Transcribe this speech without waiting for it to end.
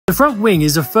The front wing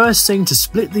is the first thing to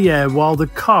split the air while the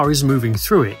car is moving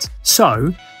through it.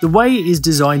 So, the way it is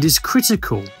designed is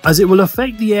critical, as it will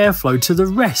affect the airflow to the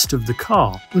rest of the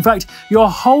car. In fact, your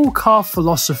whole car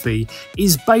philosophy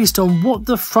is based on what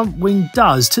the front wing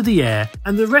does to the air,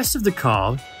 and the rest of the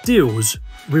car deals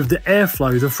with the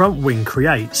airflow the front wing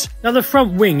creates. Now, the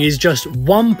front wing is just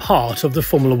one part of the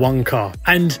Formula One car,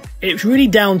 and it's really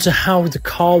down to how the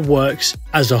car works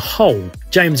as a whole.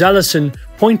 James Allison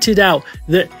pointed out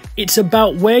that it's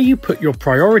about where you put your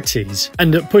priorities,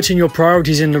 and that putting your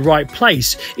priorities in the right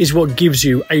place is what gives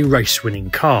you a race-winning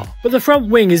car. But the front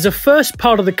wing is the first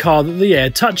part of the car that the air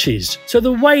touches. So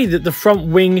the way that the front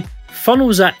wing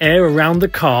funnels that air around the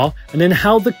car, and then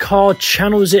how the car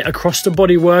channels it across the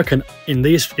bodywork, and in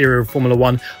this era of Formula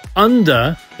One,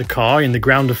 under the car in the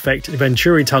ground effect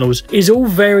Venturi tunnels, is all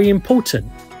very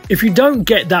important. If you don't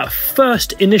get that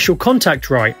first initial contact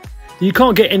right, you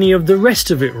can't get any of the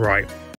rest of it right.